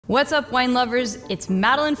What's up, wine lovers? It's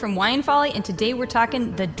Madeline from Wine Folly, and today we're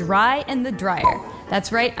talking the dry and the drier.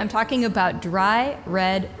 That's right, I'm talking about dry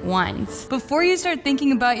red wines. Before you start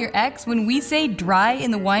thinking about your ex, when we say dry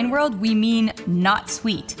in the wine world, we mean not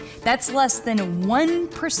sweet. That's less than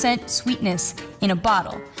 1% sweetness in a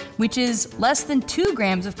bottle, which is less than 2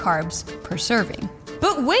 grams of carbs per serving.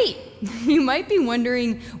 But wait, you might be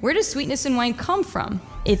wondering, where does sweetness in wine come from?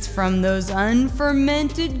 It's from those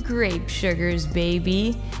unfermented grape sugars,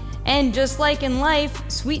 baby. And just like in life,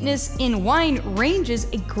 sweetness in wine ranges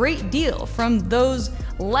a great deal from those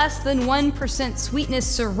less than 1%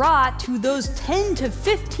 sweetness Syrah to those 10 to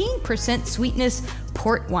 15% sweetness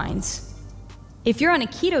port wines. If you're on a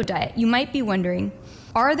keto diet, you might be wondering,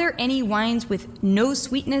 are there any wines with no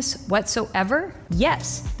sweetness whatsoever?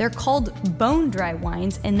 Yes, they're called bone-dry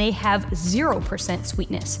wines, and they have 0%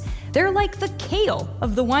 sweetness. They're like the kale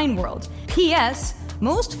of the wine world. P.S.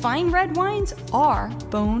 Most fine red wines are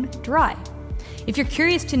bone-dry. If you're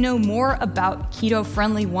curious to know more about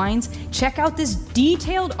keto-friendly wines, check out this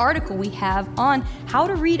detailed article we have on how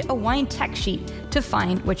to read a wine tech sheet to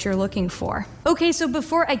find what you're looking for. Okay, so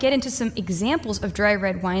before I get into some examples of dry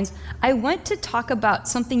red wines, I want to talk about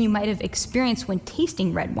something you might have experienced when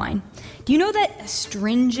tasting red wine. Do you know that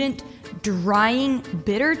astringent, drying,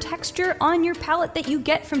 bitter texture on your palate that you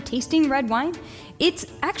get from tasting red wine? It's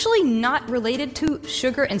actually not related to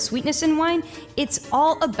sugar and sweetness in wine. It's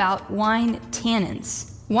all about wine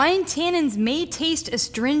tannins. Wine tannins may taste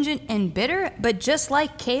astringent and bitter, but just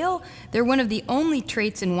like kale, they're one of the only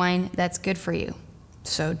traits in wine that's good for you.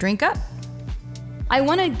 So drink up. I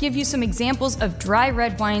want to give you some examples of dry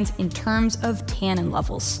red wines in terms of tannin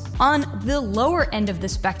levels. On the lower end of the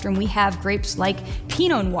spectrum, we have grapes like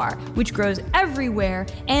Pinot Noir, which grows everywhere,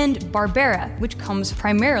 and Barbera, which comes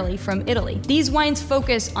primarily from Italy. These wines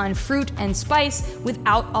focus on fruit and spice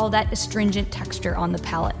without all that astringent texture on the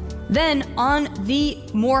palate. Then on the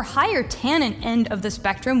more higher tannin end of the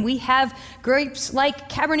spectrum, we have grapes like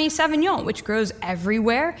Cabernet Sauvignon, which grows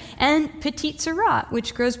everywhere, and Petit Syrah,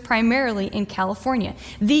 which grows primarily in California.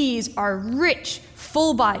 These are rich,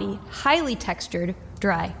 full-body, highly textured,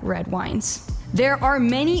 dry red wines. There are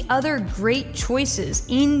many other great choices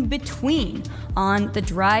in between on the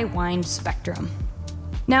dry wine spectrum.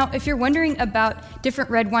 Now, if you're wondering about different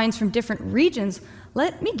red wines from different regions,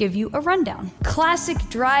 let me give you a rundown. Classic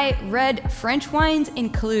dry red French wines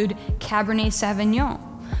include Cabernet Sauvignon,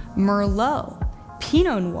 Merlot,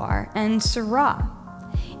 Pinot Noir, and Syrah.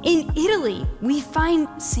 In Italy, we find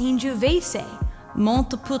Sangiovese,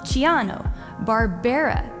 Montepulciano,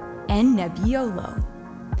 Barbera, and Nebbiolo.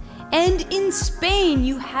 And in Spain,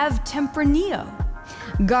 you have Tempranillo,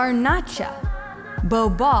 Garnacha,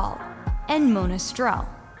 Bobal, and Monastral.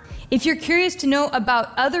 If you're curious to know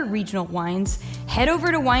about other regional wines, head over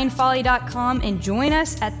to winefolly.com and join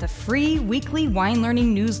us at the free weekly wine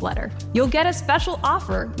learning newsletter. You'll get a special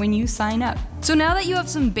offer when you sign up. So now that you have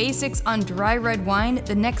some basics on dry red wine,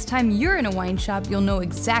 the next time you're in a wine shop, you'll know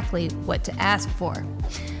exactly what to ask for.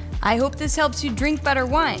 I hope this helps you drink better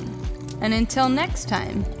wine. And until next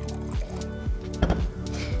time,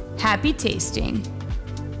 happy tasting.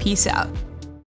 Peace out.